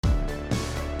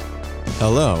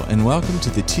Hello, and welcome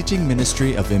to the teaching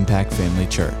ministry of Impact Family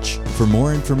Church. For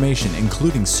more information,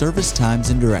 including service times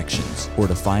and directions, or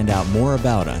to find out more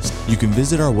about us, you can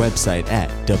visit our website at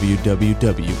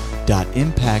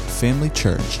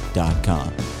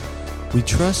www.impactfamilychurch.com. We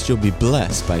trust you'll be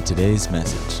blessed by today's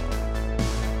message.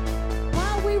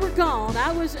 While we were gone,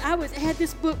 I had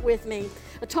this book with me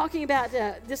talking about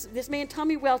this man,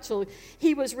 Tommy Welchel.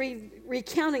 He was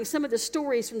recounting some of the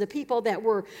stories from the people that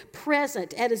were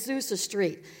present at Azusa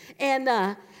Street. And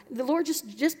the Lord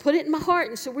just put it in my heart.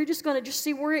 And so we're just going to just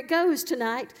see where it goes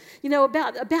tonight,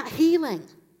 about healing.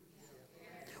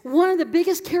 One of the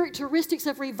biggest characteristics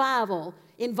of revival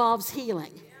involves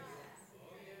healing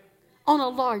on a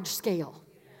large scale.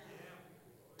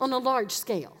 On a large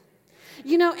scale.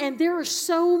 And there is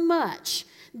so much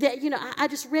that, I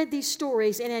just read these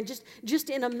stories and just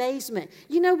in amazement.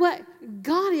 You know what?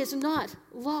 God has not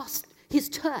lost his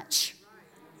touch.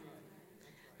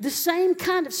 The same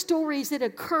kind of stories that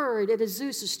occurred at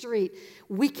Azusa Street,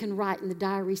 we can write in the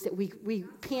diaries that we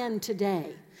pen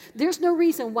today. There's no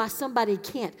reason why somebody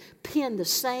can't pen the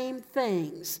same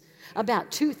things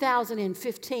about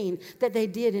 2015 that they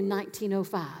did in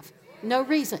 1905. No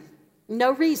reason.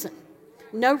 No reason.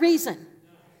 No reason.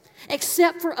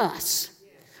 Except for us.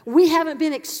 We haven't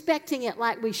been expecting it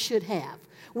like we should have.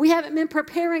 We haven't been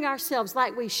preparing ourselves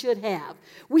like we should have.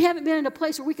 We haven't been in a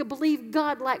place where we could believe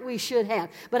God like we should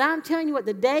have. But I'm telling you what,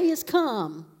 the day has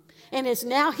come, and it's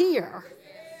now here.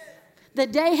 The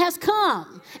day has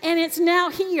come, and it's now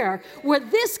here, where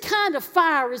this kind of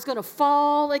fire is going to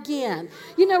fall again.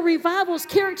 Revival is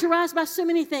characterized by so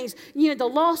many things. The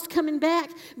lost coming back.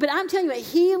 But I'm telling you what,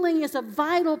 healing is a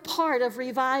vital part of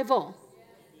revival.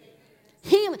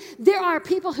 Healing. There are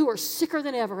people who are sicker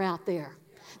than ever out there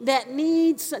that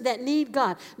need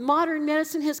God. Modern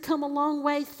medicine has come a long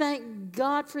way. Thank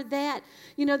God for that.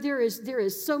 There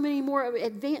is so many more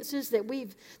advances that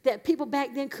people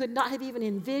back then could not have even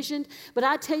envisioned. But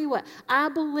I tell you what, I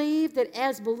believe that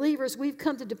as believers, we've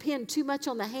come to depend too much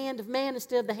on the hand of man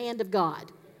instead of the hand of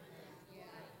God.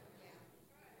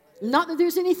 Not that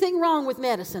there's anything wrong with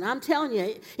medicine. I'm telling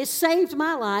you, it saved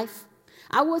my life.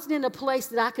 I wasn't in a place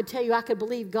that I could tell you I could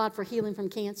believe God for healing from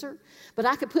cancer, but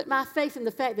I could put my faith in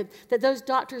the fact that those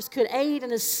doctors could aid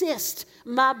and assist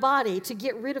my body to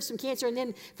get rid of some cancer and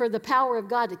then for the power of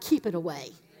God to keep it away.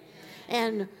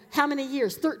 And how many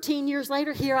years? 13 years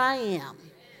later, here I am.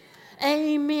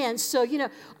 Amen. So,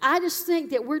 I just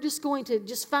think that we're just going to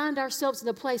just find ourselves in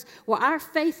a place where our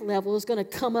faith level is going to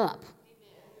come up.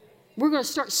 We're going to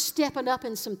start stepping up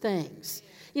in some things.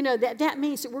 That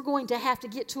means that we're going to have to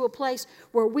get to a place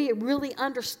where we really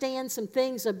understand some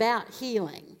things about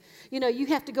healing. You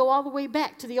have to go all the way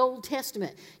back to the Old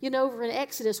Testament. Over in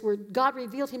Exodus where God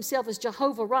revealed himself as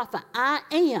Jehovah Rapha. I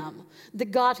am the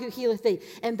God who healeth thee.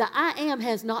 And the I am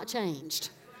has not changed.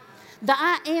 The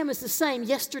I am is the same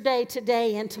yesterday,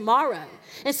 today, and tomorrow.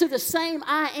 And so the same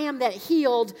I am that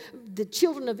healed the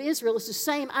children of Israel is the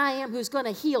same I am who's going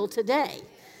to heal today.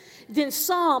 Then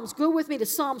Psalms, go with me to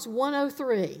Psalms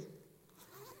 103.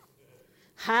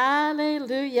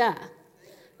 Hallelujah.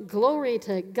 Glory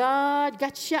to God.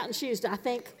 Got your shouting shoes, I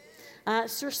think.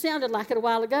 It sure sounded like it a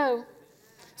while ago.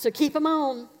 So keep them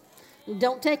on.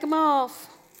 Don't take them off.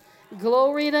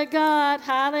 Glory to God.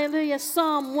 Hallelujah.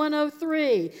 Psalm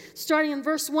 103, starting in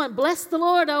verse 1. Bless the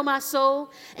Lord, O my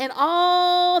soul, and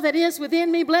all that is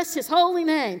within me. Bless his holy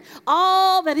name.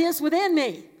 All that is within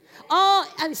me.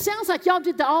 It sounds like y'all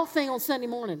did the all thing on Sunday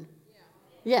morning.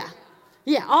 Yeah,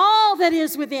 all that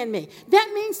is within me.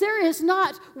 That means there is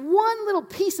not one little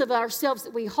piece of ourselves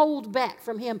that we hold back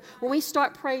from him when we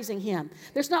start praising him.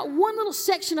 There's not one little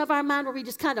section of our mind where we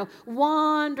just kind of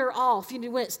wander off,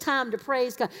 when it's time to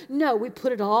praise God. No, we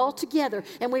put it all together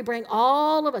and we bring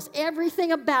all of us,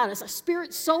 everything about us, our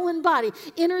spirit, soul, and body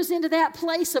enters into that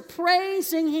place of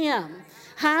praising him.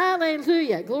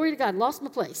 Hallelujah. Glory to God. Lost my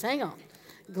place. Hang on.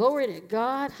 Glory to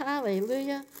God.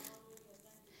 Hallelujah.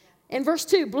 In verse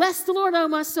 2, bless the Lord, O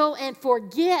my soul, and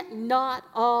forget not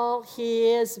all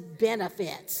his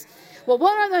benefits. Well,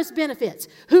 what are those benefits?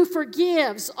 Who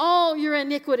forgives all your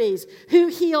iniquities, who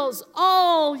heals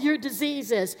all your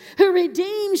diseases, who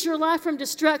redeems your life from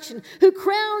destruction, who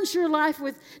crowns your life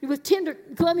with tender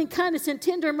loving kindness and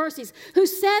tender mercies, who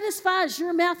satisfies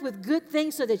your mouth with good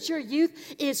things so that your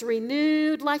youth is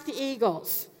renewed like the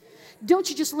eagles. Don't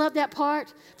you just love that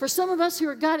part? For some of us who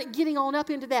are getting on up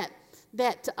into that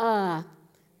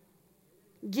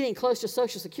getting close to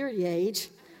Social Security age,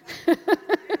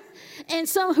 and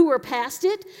some who are past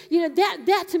it,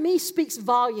 that to me speaks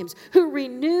volumes. Who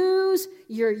renews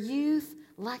your youth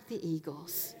like the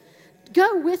eagles.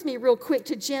 Go with me real quick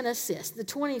to Genesis, the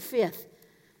 25th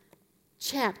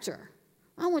chapter,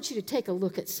 I want you to take a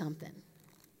look at something.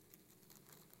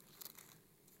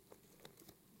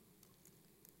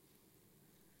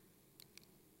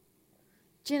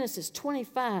 Genesis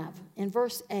 25 and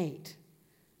verse 8.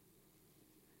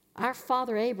 Our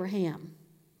father Abraham,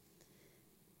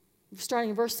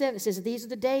 starting in verse 7, it says, these are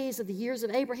the days of the years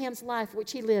of Abraham's life,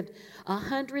 which he lived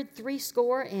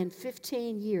 160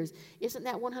 years. Isn't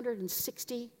that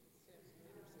 160?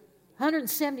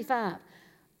 175.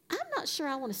 I'm not sure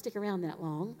I want to stick around that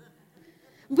long.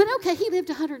 But okay, he lived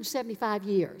 175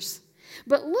 years.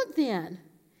 But look then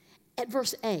at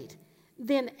verse 8.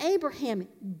 Then Abraham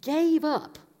gave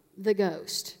up the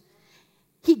ghost.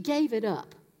 He gave it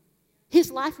up. His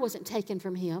life wasn't taken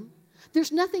from him.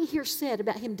 There's nothing here said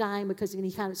about him dying because of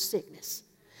any kind of sickness.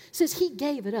 It says he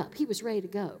gave it up. He was ready to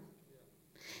go.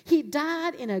 He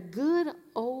died in a good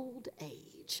old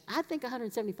age. I think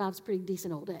 175 is a pretty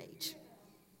decent old age.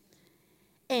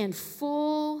 And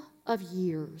full of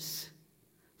years.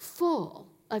 Full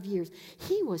of years.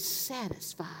 He was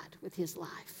satisfied with his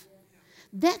life.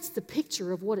 That's the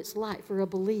picture of what it's like for a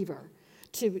believer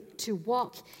to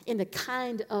walk in the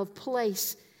kind of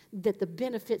place that the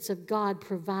benefits of God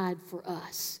provide for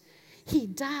us. He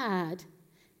died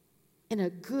in a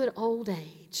good old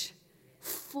age,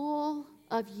 full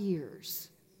of years.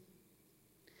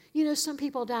 You know, some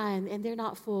people die and they're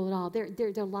not full at all.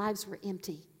 Their lives were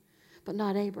empty, but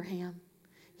not Abraham.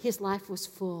 His life was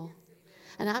full.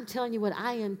 And I'm telling you what,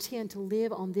 I intend to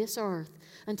live on this earth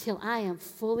until I am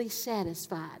fully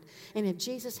satisfied. And if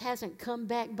Jesus hasn't come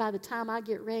back by the time I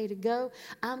get ready to go,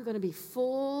 I'm going to be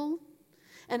full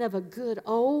and of a good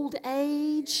old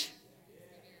age.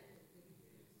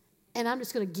 And I'm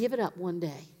just going to give it up one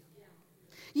day.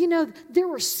 You know, there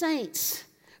were saints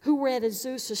who were at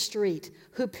Azusa Street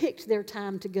who picked their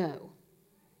time to go.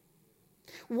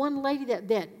 One lady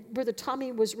that Brother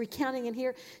Tommy was recounting in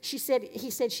here, he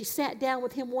said she sat down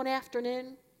with him one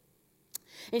afternoon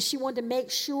and she wanted to make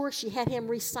sure she had him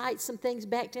recite some things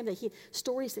back to him,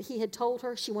 stories that he had told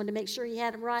her. She wanted to make sure he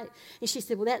had them right. And she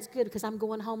said, well, that's good because I'm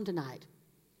going home tonight.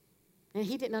 And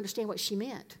he didn't understand what she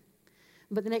meant.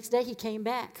 But the next day he came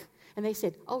back and they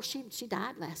said, oh, she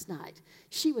died last night.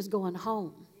 She was going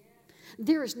home.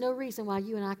 There is no reason why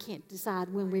you and I can't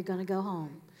decide when we're going to go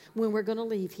home, when we're going to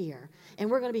leave here.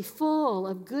 And we're going to be full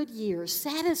of good years,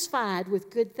 satisfied with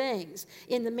good things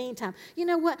in the meantime. You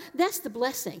know what? That's the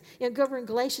blessing. Over in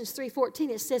Galatians 3:14,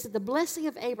 it says that the blessing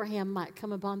of Abraham might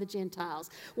come upon the Gentiles.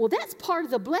 Well, that's part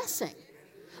of the blessing.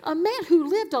 A man who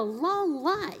lived a long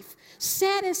life,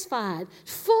 satisfied,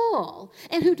 full,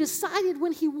 and who decided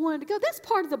when he wanted to go, that's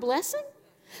part of the blessing.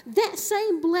 That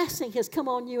same blessing has come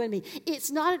on you and me.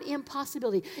 It's not an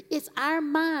impossibility. It's our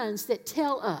minds that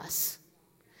tell us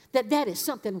that is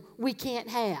something we can't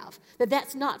have,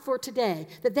 that's not for today,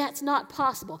 that's not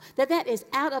possible, that is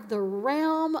out of the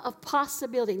realm of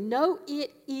possibility. No,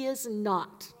 it is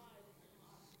not.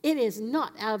 It is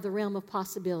not out of the realm of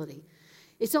possibility.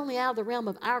 It's only out of the realm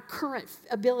of our current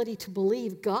ability to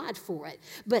believe God for it.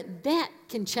 But that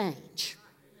can change.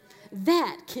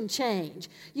 That can change.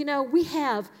 You know, we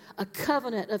have a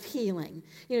covenant of healing.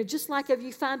 You know, just like if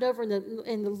you find over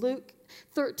in the Luke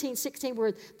 13:16,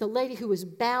 where the lady who was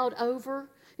bowed over,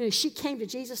 you know, she came to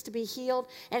Jesus to be healed,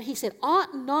 and he said,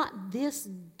 ought not this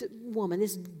woman,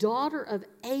 this daughter of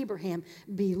Abraham,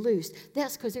 be loosed?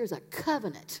 That's because there's a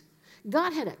covenant.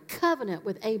 God had a covenant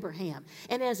with Abraham,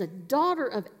 and as a daughter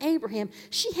of Abraham,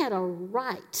 she had a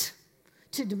right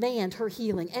to demand her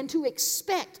healing and to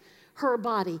expect her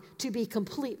body to be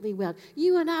completely well.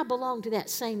 You and I belong to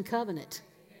that same covenant.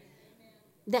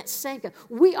 That same covenant.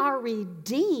 We are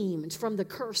redeemed from the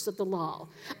curse of the law.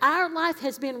 Our life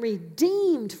has been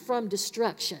redeemed from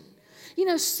destruction. You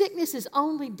know, sickness is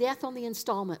only death on the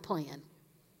installment plan.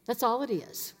 That's all it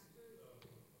is.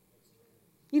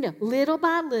 You know, little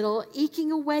by little,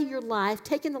 eking away your life,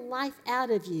 taking the life out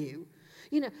of you.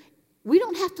 You know, we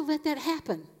don't have to let that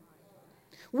happen.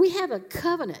 We have a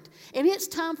covenant, and it's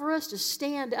time for us to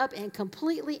stand up and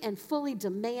completely and fully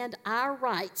demand our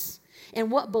rights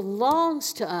and what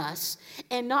belongs to us,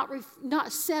 and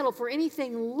not settle for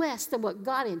anything less than what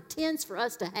God intends for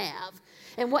us to have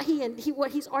and what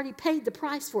He's already paid the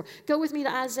price for. Go with me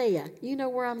to Isaiah. You know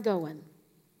where I'm going.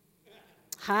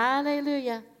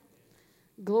 Hallelujah.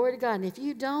 Glory to God. And if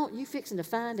you don't, you fixing to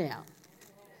find out.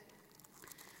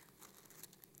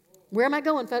 Where am I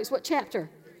going, folks? What chapter?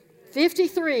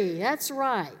 53, that's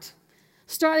right.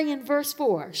 Starting in verse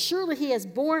 4. Surely he has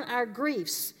borne our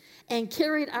griefs and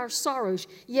carried our sorrows,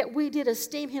 yet we did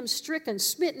esteem him stricken,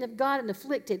 smitten of God, and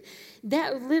afflicted.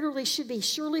 That literally should be,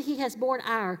 surely he has borne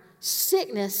our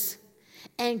sickness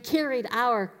and carried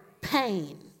our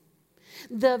pain.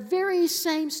 The very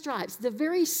same stripes, the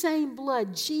very same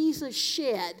blood Jesus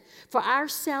shed for our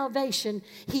salvation,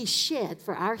 he shed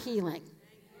for our healing.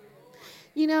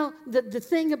 You know, the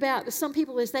thing about some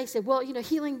people is they say, well, you know,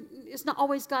 healing is not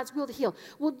always God's will to heal.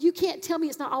 Well, you can't tell me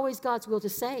it's not always God's will to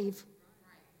save.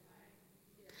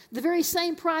 The very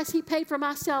same price he paid for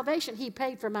my salvation, he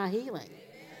paid for my healing.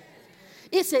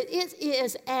 It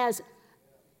is as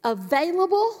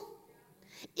available.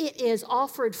 It is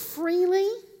offered freely.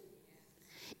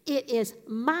 It is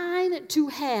mine to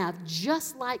have,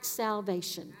 just like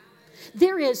salvation.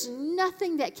 There is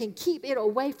nothing that can keep it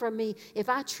away from me if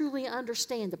I truly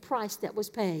understand the price that was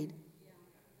paid.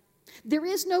 There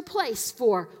is no place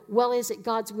for, well, is it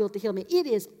God's will to heal me? It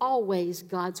is always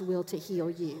God's will to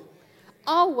heal you.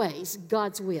 Always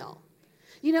God's will.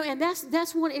 You know, and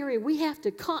that's one area we have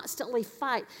to constantly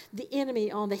fight the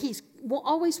enemy on. That he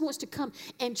always wants to come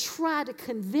and try to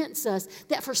convince us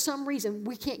that for some reason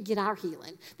we can't get our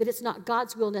healing, that it's not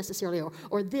God's will necessarily,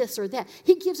 or this or that.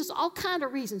 He gives us all kind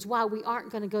of reasons why we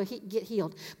aren't going to go get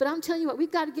healed. But I'm telling you what,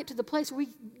 we've got to get to the place where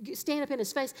we stand up in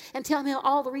his face and tell him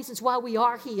all the reasons why we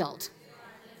are healed.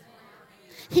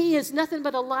 He is nothing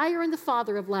but a liar and the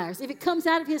father of liars. If it comes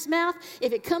out of his mouth,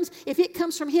 if it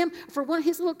comes from him, for one of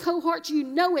his little cohorts, you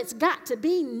know it's got to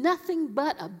be nothing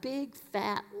but a big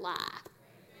fat lie.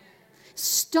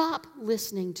 Stop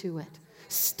listening to it.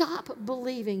 Stop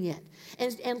believing it.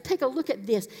 And take a look at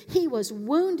this. He was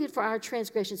wounded for our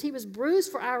transgressions. He was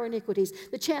bruised for our iniquities.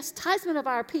 The chastisement of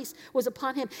our peace was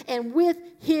upon him. And with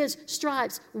his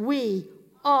stripes we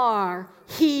are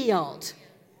healed.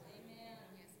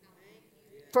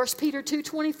 1 Peter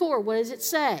 2:24, what does it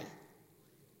say?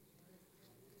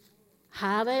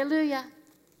 Hallelujah.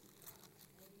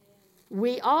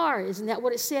 We are. Isn't that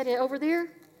what it said over there?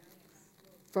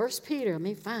 1 Peter. Let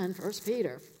me find 1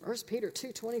 Peter. 1 Peter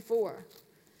 2:24.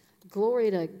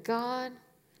 Glory to God.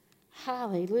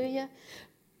 Hallelujah.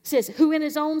 It says, who in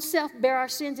his own self bare our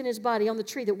sins in his body on the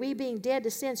tree, that we being dead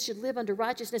to sins should live unto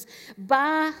righteousness,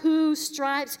 by whose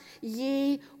stripes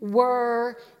ye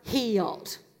were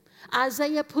healed.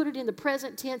 Isaiah put it in the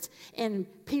present tense, and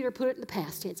Peter put it in the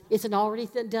past tense. It's an already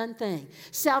done thing.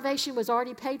 Salvation was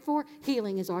already paid for.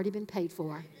 Healing has already been paid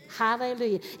for.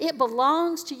 Hallelujah. It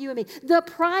belongs to you and me. The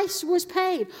price was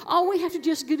paid. All we have to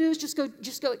just do is just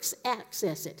go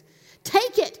access it.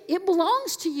 Take it. It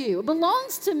belongs to you. It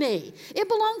belongs to me. It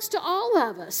belongs to all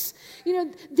of us. You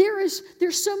know, there's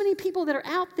so many people that are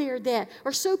out there that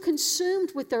are so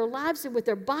consumed with their lives and with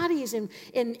their bodies and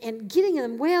getting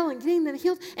them well and getting them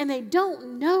healed, and they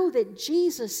don't know that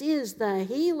Jesus is the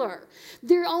healer.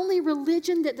 The only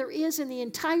religion that there is in the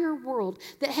entire world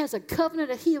that has a covenant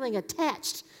of healing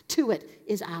attached to it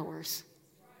is ours.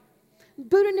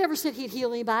 Buddha never said he'd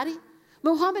heal anybody.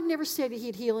 Muhammad never said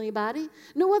he'd heal anybody.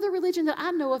 No other religion that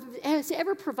I know of has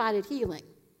ever provided healing.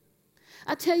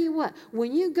 I tell you what,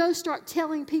 when you go start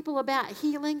telling people about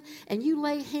healing and you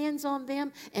lay hands on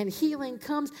them and healing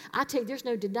comes, I tell you, there's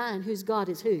no denying whose God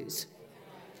is whose.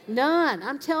 None.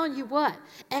 I'm telling you what.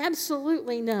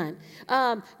 Absolutely none.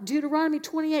 Deuteronomy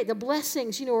 28, the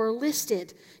blessings, are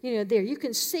listed, there. You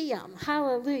can see them.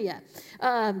 Hallelujah.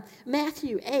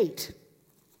 Matthew 8.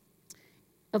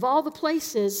 Of all the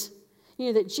places,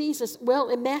 that Jesus,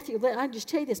 in Matthew, I just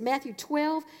tell you this, Matthew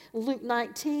 12, Luke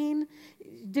 19,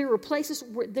 there were places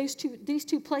where these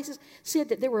two places said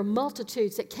that there were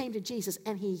multitudes that came to Jesus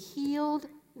and he healed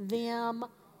them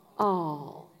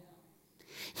all.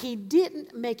 He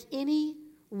didn't make any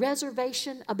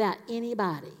reservation about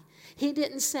anybody. He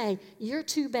didn't say, you're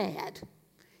too bad,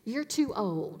 you're too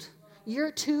old,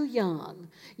 you're too young,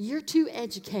 you're too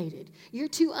educated, you're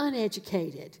too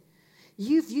uneducated.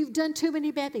 You've done too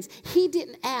many bad things. He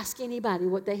didn't ask anybody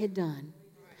what they had done.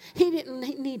 He didn't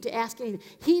need to ask anything.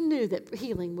 He knew that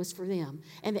healing was for them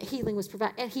and that healing was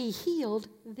provided. And he healed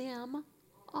them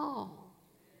all.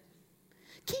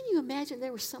 Can you imagine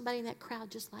there was somebody in that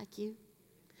crowd just like you,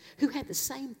 who had the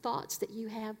same thoughts that you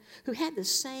have, who had the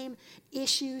same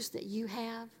issues that you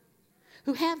have,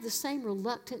 who have the same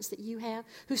reluctance that you have,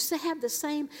 who have the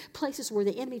same places where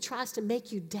the enemy tries to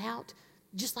make you doubt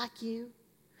just like you,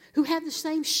 who have the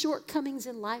same shortcomings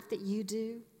in life that you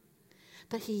do,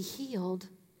 but he healed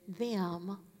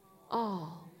them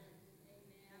all.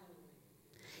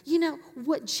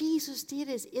 What Jesus did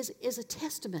is a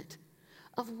testament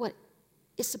of what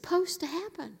is supposed to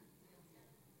happen.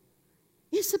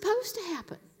 It's supposed to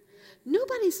happen.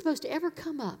 Nobody's supposed to ever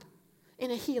come up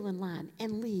in a healing line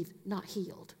and leave not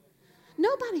healed.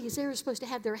 Nobody is ever supposed to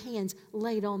have their hands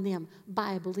laid on them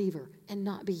by a believer and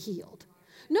not be healed.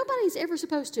 Nobody's ever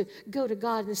supposed to go to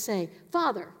God and say,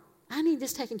 Father, I need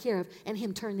this taken care of, and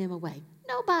him turn them away.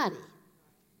 Nobody.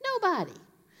 Nobody.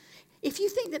 If you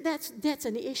think that that's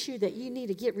an issue that you need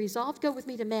to get resolved, go with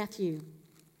me to Matthew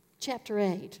chapter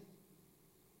 8,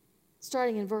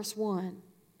 starting in verse 1.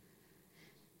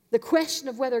 The question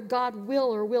of whether God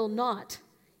will or will not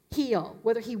heal,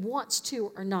 whether he wants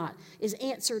to or not, is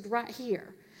answered right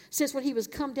here. It says, when he was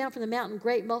come down from the mountain,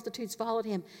 great multitudes followed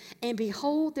him. And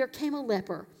behold, there came a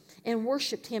leper and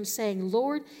worshipped him, saying,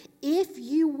 Lord, if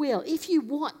you will, if you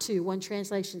want to, one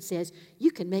translation says, you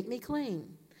can make me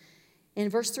clean. In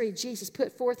verse 3, Jesus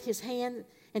put forth his hand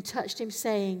and touched him,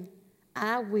 saying,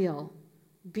 I will,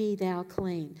 be thou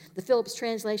clean. The Phillips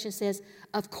translation says,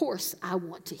 of course I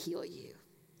want to heal you.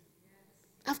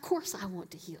 Of course I want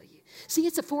to heal you. See,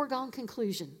 it's a foregone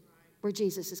conclusion where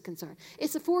Jesus is concerned.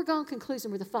 It's a foregone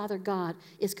conclusion where the Father God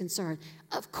is concerned.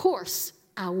 Of course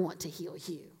I want to heal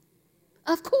you.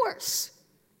 Of course.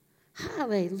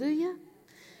 Hallelujah.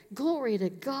 Glory to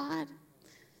God.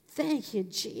 Thank you,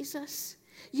 Jesus.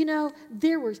 You know,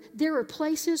 there are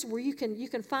places where you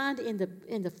can find in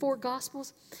the four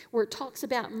Gospels where it talks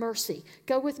about mercy.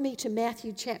 Go with me to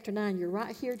Matthew chapter 9. You're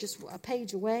right here, just a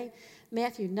page away.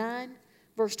 Matthew 9,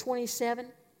 verse 27.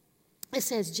 It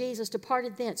says, Jesus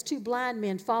departed thence. 2 blind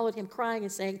men followed him, crying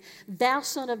and saying, Thou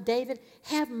Son of David,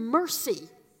 have mercy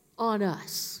on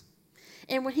us.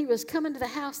 And when he was coming to the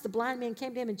house, the blind men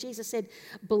came to him, and Jesus said,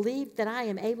 Believe that I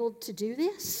am able to do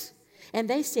this? And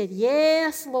they said,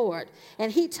 Yes, Lord. And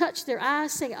he touched their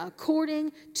eyes, saying,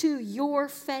 According to your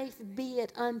faith be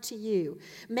it unto you.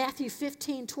 Matthew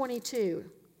 15:22.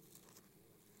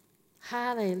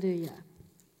 Hallelujah.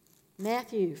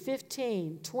 Matthew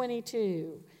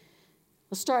 15:22.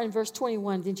 We'll start in verse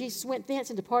 21. Then Jesus went thence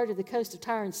and departed to the coast of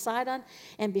Tyre and Sidon.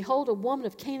 And behold, a woman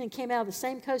of Canaan came out of the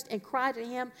same coast and cried to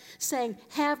him, saying,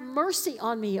 Have mercy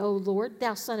on me, O Lord,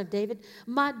 thou Son of David.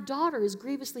 My daughter is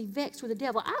grievously vexed with the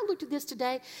devil. I looked at this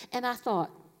today and I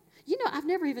thought, you know, I've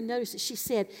never even noticed that she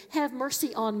said, Have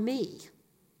mercy on me.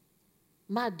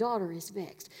 My daughter is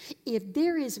vexed. If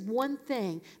there is one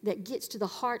thing that gets to the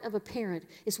heart of a parent,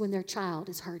 is when their child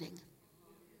is hurting.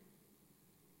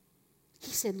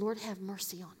 He said, Lord, have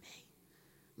mercy on me.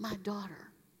 My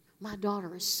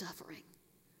daughter is suffering.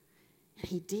 And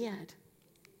he did.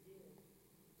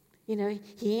 You know,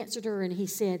 he answered her and he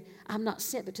said, I'm not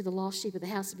sent but to the lost sheep of the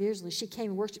house of Israel. And she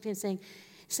came and worshipped him,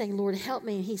 saying, Lord, help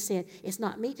me. And he said, it's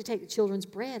not meet to take the children's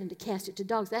bread and to cast it to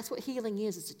dogs. That's what healing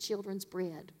is. It's the children's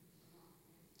bread.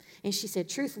 And she said,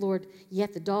 Truth, Lord,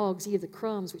 yet the dogs eat of the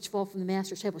crumbs which fall from the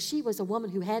master's table. She was a woman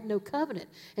who had no covenant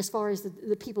as far as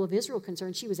the people of Israel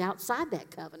concerned. She was outside that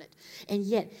covenant. And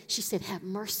yet she said, Have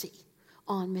mercy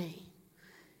on me.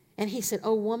 And he said,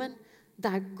 O woman,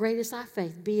 thy great is thy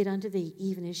faith, be it unto thee,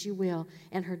 even as you will.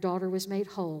 And her daughter was made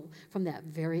whole from that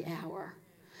very hour.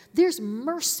 There's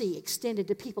mercy extended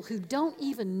to people who don't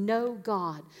even know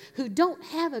God, who don't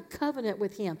have a covenant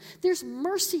with him. There's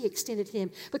mercy extended to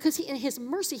him because in his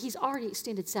mercy, he's already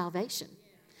extended salvation.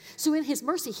 So in his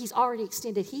mercy, he's already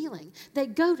extended healing. They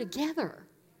go together.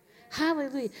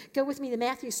 Hallelujah. Go with me to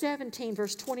Matthew 17,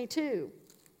 verse 22.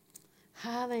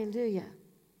 Hallelujah.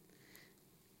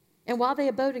 And while they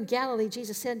abode in Galilee,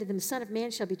 Jesus said unto them, The Son of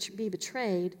Man shall be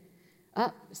betrayed.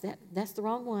 That's the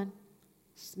wrong one.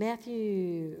 It's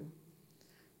Matthew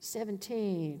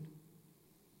 17.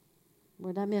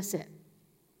 Where did I miss it?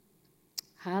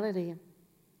 Hallelujah.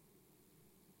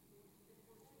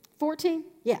 14?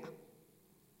 Yeah,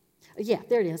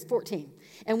 there it is, 14.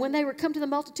 And when they were come to the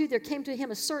multitude, there came to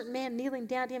him a certain man kneeling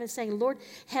down to him and saying, Lord,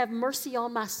 have mercy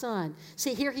on my son.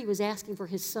 See, here he was asking for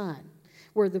his son,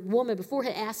 where the woman before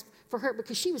had asked for her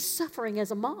because she was suffering as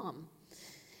a mom.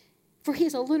 For he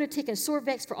is a lunatic and sore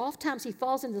vexed, for oft times he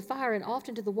falls into the fire and oft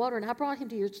into the water. And I brought him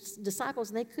to your disciples,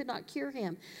 and they could not cure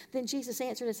him. Then Jesus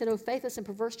answered and said, O faithless and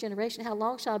perverse generation, how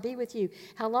long shall I be with you?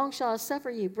 How long shall I suffer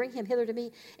you? Bring him hither to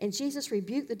me. And Jesus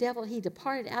rebuked the devil, and he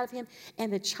departed out of him,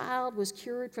 and the child was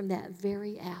cured from that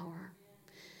very hour.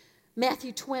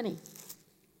 Matthew 20.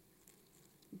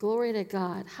 Glory to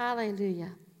God.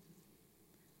 Hallelujah.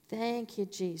 Thank you,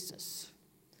 Jesus.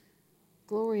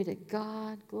 Glory to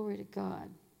God. Glory to God.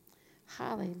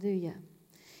 Hallelujah.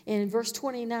 And in verse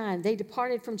 29, they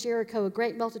departed from Jericho. A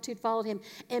great multitude followed him.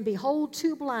 And behold,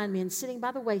 2 blind men sitting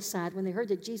by the wayside, when they heard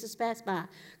that Jesus passed by,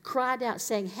 cried out,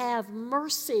 saying, Have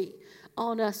mercy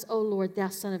on us, O Lord, thou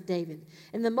Son of David.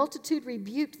 And the multitude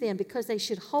rebuked them because they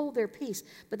should hold their peace.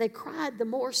 But they cried the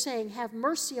more, saying, Have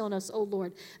mercy on us, O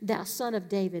Lord, thou Son of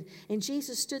David. And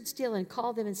Jesus stood still and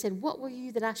called them and said, What will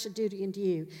you that I should do unto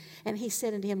you? And he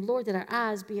said unto him, Lord, that our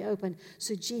eyes be opened.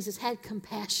 So Jesus had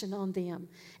compassion on them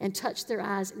and touched their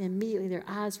eyes, and immediately their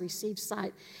eyes received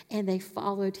sight, and they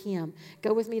followed him.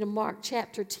 Go with me to Mark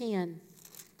chapter 10.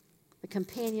 The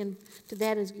companion to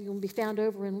that is going to be found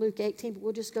over in Luke 18, but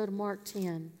we'll just go to Mark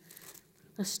 10.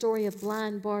 A story of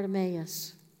blind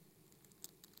Bartimaeus.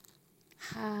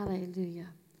 Hallelujah.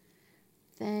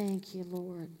 Thank you,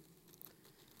 Lord.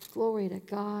 Glory to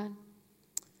God.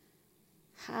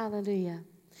 Hallelujah.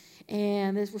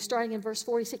 And as we're starting in verse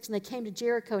 46, and they came to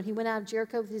Jericho, and he went out of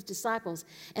Jericho with his disciples,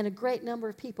 and a great number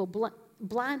of people.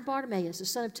 Blind Bartimaeus, the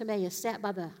son of Timaeus, sat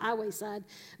by the highway side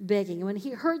begging. And when he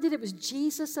heard that it was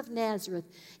Jesus of Nazareth,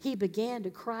 he began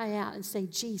to cry out and say,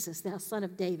 Jesus, thou son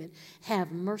of David,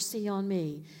 have mercy on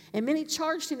me. And many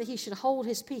charged him that he should hold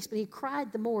his peace, but he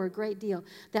cried the more a great deal,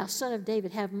 thou son of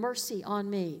David, have mercy on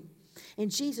me.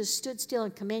 And Jesus stood still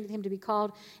and commanded him to be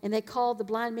called. And they called the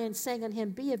blind man, saying unto him,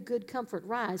 Be of good comfort,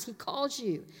 rise, he calls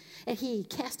you. And he,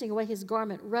 casting away his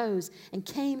garment, rose and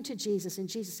came to Jesus. And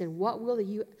Jesus said, What will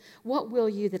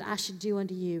you that I should do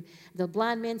unto you? The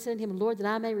blind man said unto him, Lord, that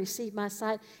I may receive my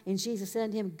sight. And Jesus said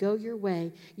unto him, Go your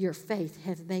way, your faith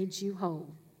hath made you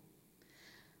whole.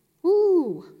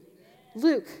 Ooh,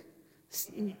 Luke,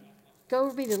 go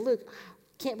with me to Luke.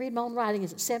 Can't read my own writing.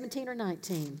 Is it 17 or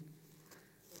 19?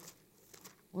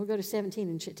 We'll go to 17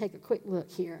 and take a quick look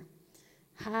here.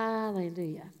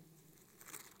 Hallelujah.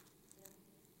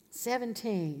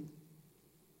 17.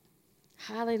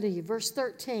 Hallelujah. Verse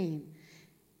 13.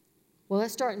 Well,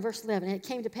 let's start in verse 11. And it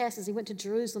came to pass as he went to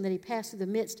Jerusalem that he passed through the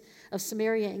midst of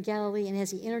Samaria and Galilee. And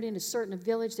as he entered into a certain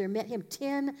village, there met him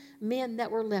 10 men that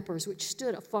were lepers, which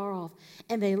stood afar off.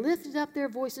 And they lifted up their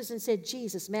voices and said,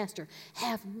 Jesus, Master,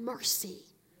 have mercy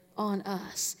on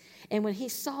us. And when he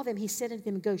saw them, he said unto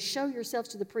them, Go, show yourselves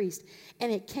to the priest. And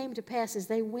it came to pass as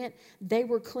they went, they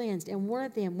were cleansed. And one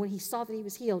of them, when he saw that he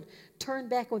was healed, turned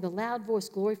back with a loud voice,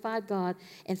 glorified God,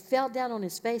 and fell down on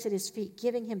his face at his feet,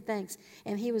 giving him thanks.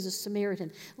 And he was a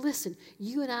Samaritan. Listen,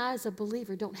 you and I as a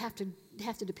believer don't have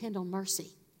to depend on mercy.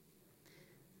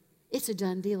 It's a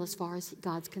done deal as far as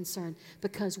God's concerned,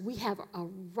 because we have a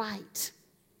right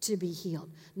to be healed.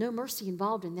 No mercy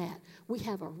involved in that. We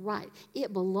have a right.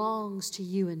 It belongs to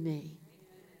you and me.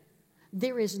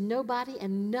 There is nobody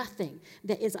and nothing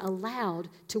that is allowed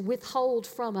to withhold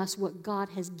from us what God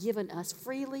has given us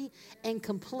freely and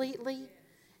completely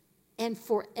and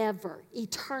forever,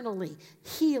 eternally.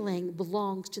 Healing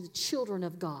belongs to the children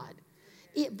of God.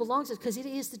 It belongs to us because it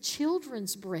is the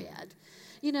children's bread.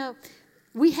 You know,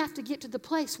 we have to get to the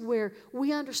place where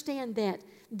we understand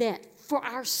that for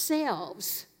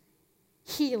ourselves,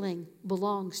 healing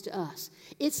belongs to us.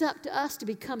 It's up to us to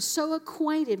become so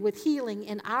acquainted with healing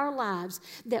in our lives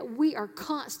that we are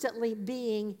constantly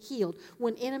being healed.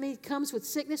 When enemy comes with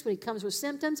sickness, when he comes with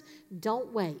symptoms,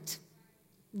 don't wait.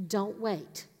 Don't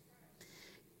wait.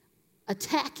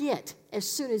 Attack it as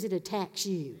soon as it attacks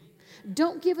you.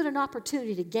 Don't give it an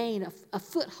opportunity to gain a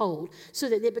foothold so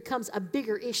that it becomes a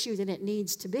bigger issue than it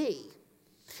needs to be.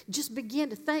 Just begin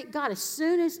to thank God. As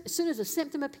soon as a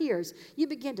symptom appears, you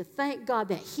begin to thank God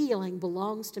that healing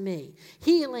belongs to me.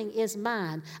 Healing is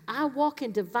mine. I walk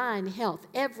in divine health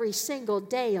every single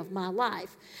day of my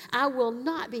life. I will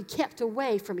not be kept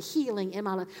away from healing in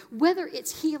my life. Whether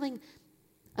it's healing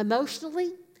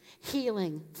emotionally,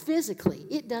 healing physically,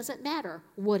 it doesn't matter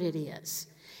what it is.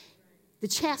 The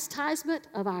chastisement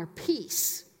of our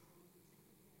peace.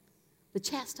 The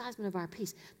chastisement of our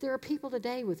peace. There are people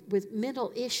today with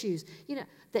mental issues,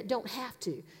 that don't have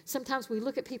to. Sometimes we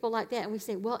look at people like that and we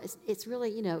say, well, it's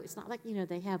really, it's not like,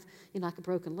 they have, like a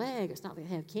broken leg. It's not like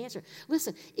they have cancer.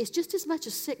 Listen, it's just as much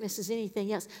a sickness as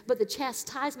anything else. But the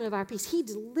chastisement of our peace, he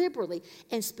deliberately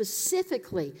and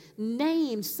specifically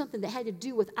named something that had to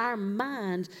do with our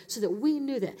mind so that we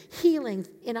knew that healing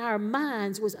in our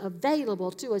minds was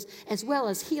available to us as well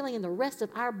as healing in the rest of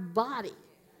our body.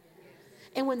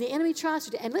 And when the enemy tries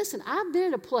to, and listen, I've been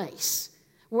in a place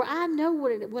where I know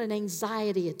what an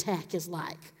anxiety attack is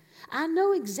like. I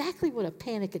know exactly what a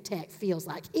panic attack feels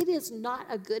like. It is not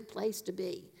a good place to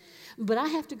be. But I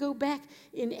have to go back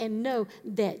and know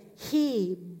that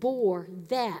he bore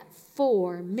that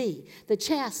for me. The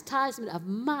chastisement of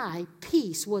my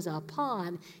peace was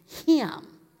upon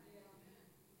him.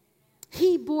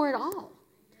 He bore it all.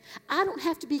 I don't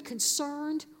have to be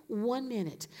concerned 1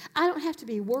 minute. I don't have to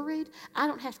be worried. I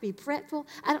don't have to be fretful.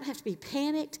 I don't have to be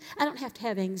panicked. I don't have to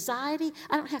have anxiety.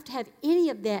 I don't have to have any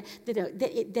of that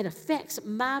affects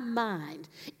my mind.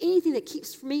 Anything that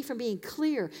keeps me from being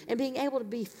clear and being able to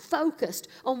be focused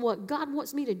on what God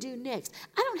wants me to do next.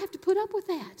 I don't have to put up with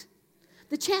that.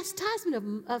 The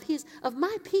chastisement of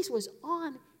my peace was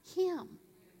on him.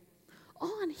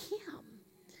 On him.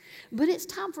 But it's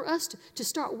time for us to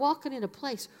start walking in a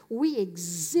place we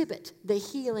exhibit the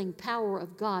healing power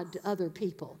of God to other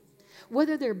people.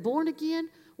 Whether they're born again,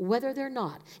 whether they're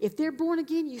not. If they're born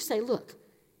again, you say, look,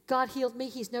 God healed me.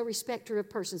 He's no respecter of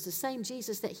persons. The same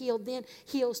Jesus that healed then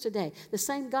heals today. The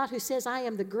same God who says, I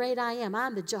am the great I am.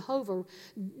 I'm the Jehovah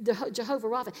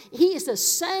Rapha. He is the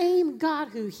same God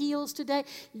who heals today.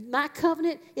 My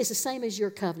covenant is the same as your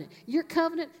covenant. Your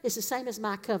covenant is the same as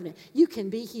my covenant. You can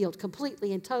be healed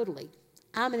completely and totally.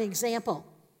 I'm an example.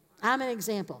 I'm an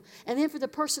example. And then for the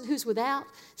person who's without,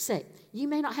 say, you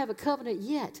may not have a covenant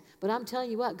yet, but I'm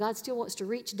telling you what, God still wants to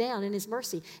reach down in His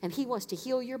mercy, and He wants to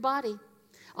heal your body.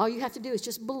 All you have to do is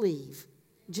just believe.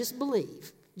 Just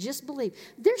believe. Just believe.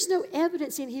 There's no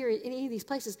evidence in here in any of these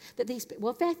places that in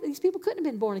fact, these people couldn't have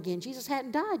been born again. Jesus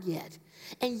hadn't died yet.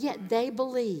 And yet they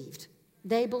believed.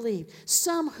 They believed.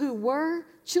 Some who were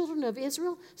children of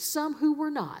Israel, some who were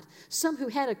not. Some who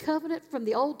had a covenant from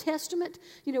the Old Testament,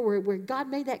 where God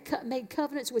made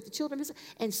covenants with the children of Israel,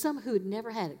 and some who had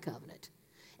never had a covenant.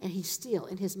 And He still,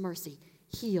 in His mercy,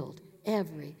 healed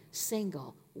every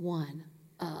single one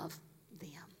of them.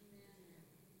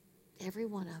 Every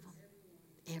one of them.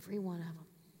 Every one of them.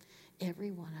 Every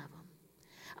one of them.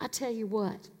 I tell you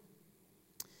what,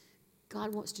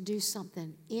 God wants to do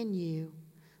something in you,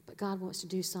 but God wants to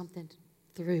do something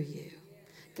through you.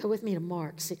 Go with me to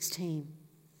Mark 16.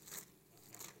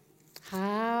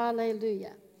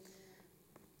 Hallelujah.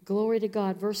 Glory to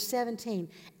God. Verse 17.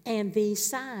 And these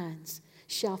signs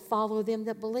shall follow them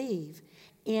that believe.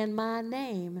 In my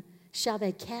name shall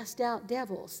they cast out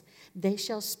devils. They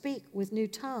shall speak with new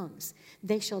tongues.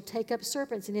 They shall take up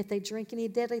serpents, and if they drink any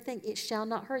deadly thing, it shall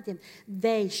not hurt them.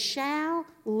 They shall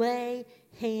lay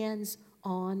hands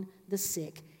on the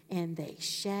sick, and they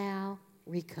shall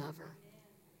recover.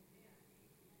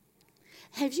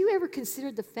 Have you ever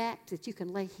considered the fact that you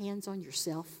can lay hands on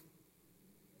yourself?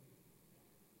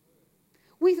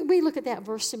 We look at that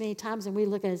verse so many times, and we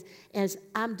look as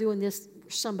I'm doing this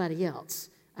for somebody else.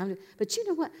 But you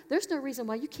know what? There's no reason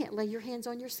why you can't lay your hands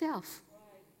on yourself.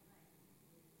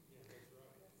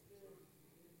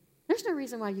 There's no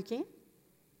reason why you can't.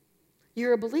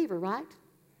 You're a believer, right?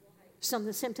 Some of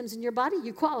the symptoms in your body,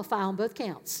 you qualify on both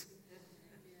counts.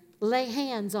 Lay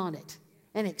hands on it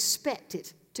and expect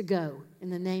it to go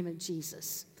in the name of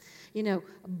Jesus.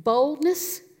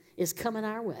 Boldness is coming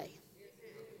our way.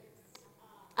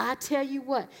 I tell you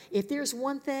what, if there's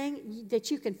one thing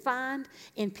that you can find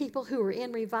in people who are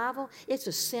in revival, it's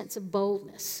a sense of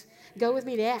boldness. Go with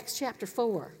me to Acts chapter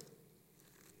 4.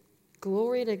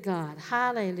 Glory to God.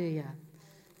 Hallelujah.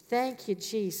 Thank you,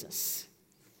 Jesus.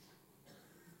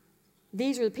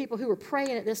 These are the people who were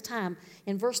praying at this time.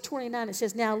 In verse 29, it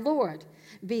says, Now, Lord,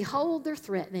 behold their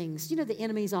threatenings. The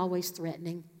enemy's always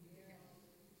threatening.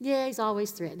 Yeah, he's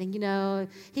always threatening.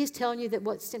 He's telling you that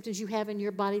what symptoms you have in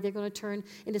your body, they're going to turn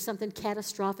into something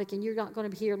catastrophic, and you're not going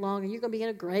to be here long, and you're going to be in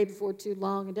a grave before too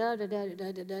long, and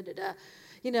da-da-da-da-da-da-da-da.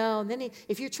 And then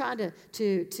if you're trying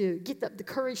to get the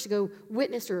courage to go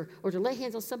witness or to lay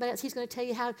hands on somebody else, he's going to tell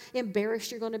you how embarrassed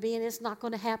you're going to be, and it's not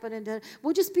going to happen. And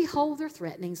well, just behold their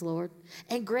threatenings, Lord,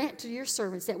 and grant to your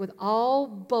servants that with all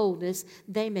boldness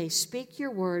they may speak your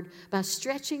word by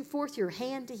stretching forth your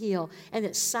hand to heal, and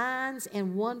that signs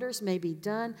and wonders may be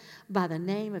done by the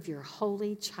name of your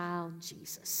holy child,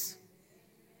 Jesus.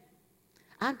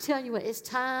 I'm telling you what, it's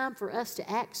time for us to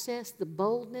access the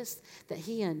boldness that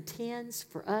He intends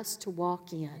for us to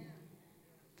walk in.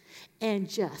 And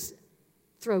just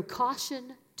throw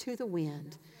caution to the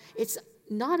wind. It's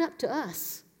not up to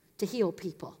us to heal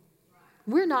people.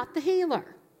 We're not the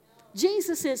healer.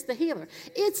 Jesus is the healer.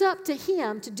 It's up to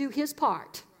Him to do His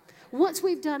part. Once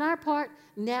we've done our part,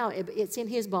 now it's in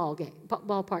His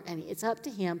ballpark, and it's up to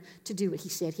Him to do what He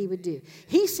said He would do.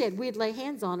 He said we'd lay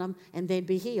hands on them and they'd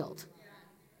be healed.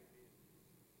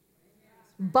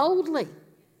 Boldly.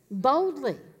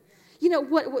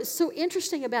 What was so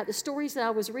interesting about the stories that I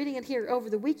was reading in here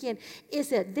over the weekend is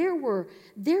that there were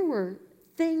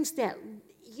things that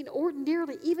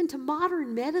ordinarily, even to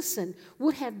modern medicine,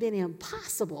 would have been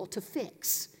impossible to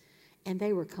fix, and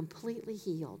they were completely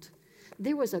healed.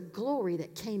 There was a glory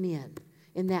that came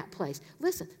in that place.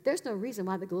 Listen, there's no reason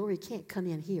why the glory can't come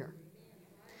in here.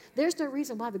 There's no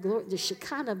reason why the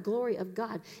Shekinah glory of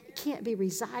God can't be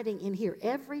residing in here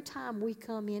every time we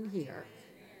come in here.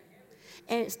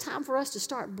 And it's time for us to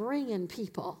start bringing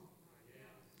people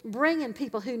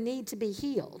who need to be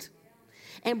healed,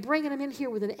 and bringing them in here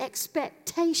with an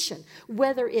expectation,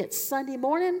 whether it's Sunday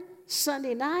morning,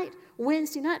 Sunday night,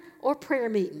 Wednesday night, or prayer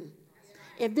meeting.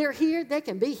 If they're here, they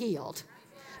can be healed,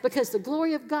 because the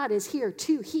glory of God is here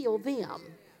to heal them.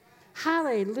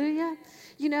 Hallelujah.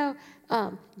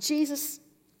 Jesus,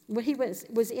 when He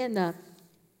was in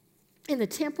the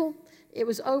temple, it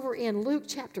was over in Luke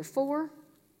chapter 4.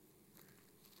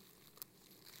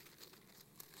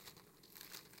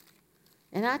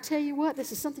 And I tell you what,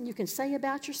 this is something you can say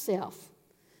about yourself.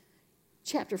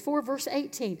 Chapter 4, verse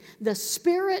 18. The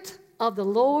Spirit of the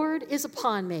Lord is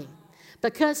upon me,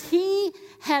 because He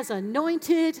has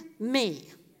anointed me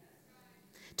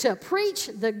to preach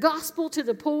the gospel to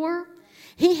the poor.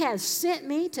 He has sent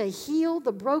me to heal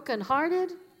the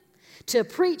brokenhearted, to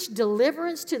preach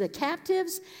deliverance to the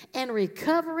captives and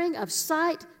recovering of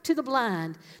sight to the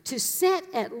blind, to set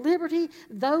at liberty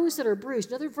those that are bruised.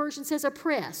 Another version says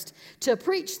oppressed, to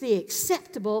preach the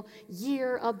acceptable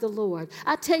year of the Lord.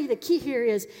 I tell you, the key here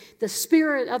is the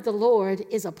Spirit of the Lord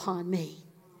is upon me.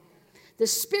 The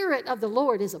Spirit of the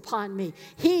Lord is upon me.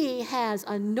 He has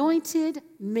anointed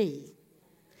me.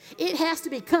 It has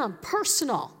to become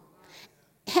personal.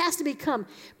 It has to become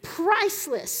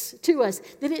priceless to us,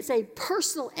 that it's a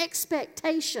personal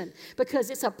expectation,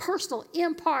 because it's a personal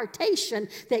impartation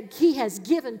that He has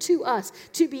given to us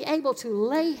to be able to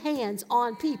lay hands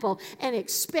on people and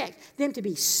expect them to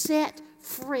be set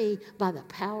free by the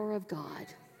power of God.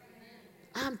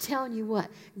 I'm telling you what,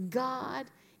 God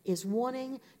is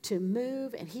wanting to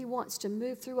move, and He wants to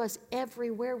move through us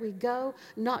everywhere we go,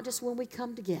 not just when we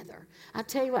come together. I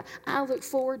tell you what, I look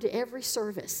forward to every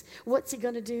service. What's He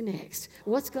going to do next?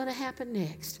 What's going to happen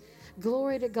next?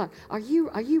 Glory to God. Are you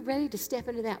ready to step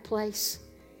into that place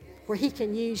where He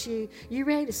can use you? You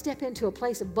ready to step into a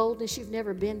place of boldness you've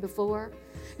never been before?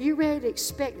 You ready to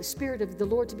expect the Spirit of the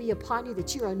Lord to be upon you,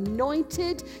 that you're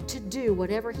anointed to do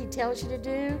whatever He tells you to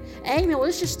do? Amen. Well,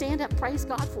 let's just stand up and praise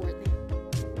God for it then.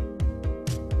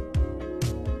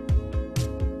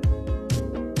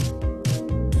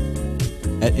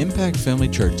 At Impact Family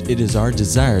Church, it is our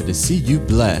desire to see you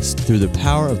blessed through the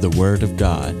power of the Word of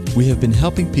God. We have been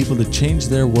helping people to change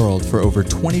their world for over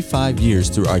 25 years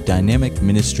through our dynamic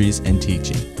ministries and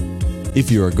teaching.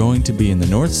 If you are going to be in the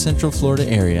North Central Florida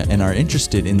area and are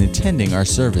interested in attending our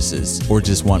services, or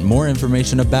just want more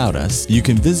information about us, you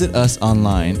can visit us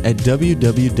online at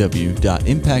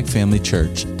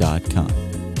www.impactfamilychurch.com.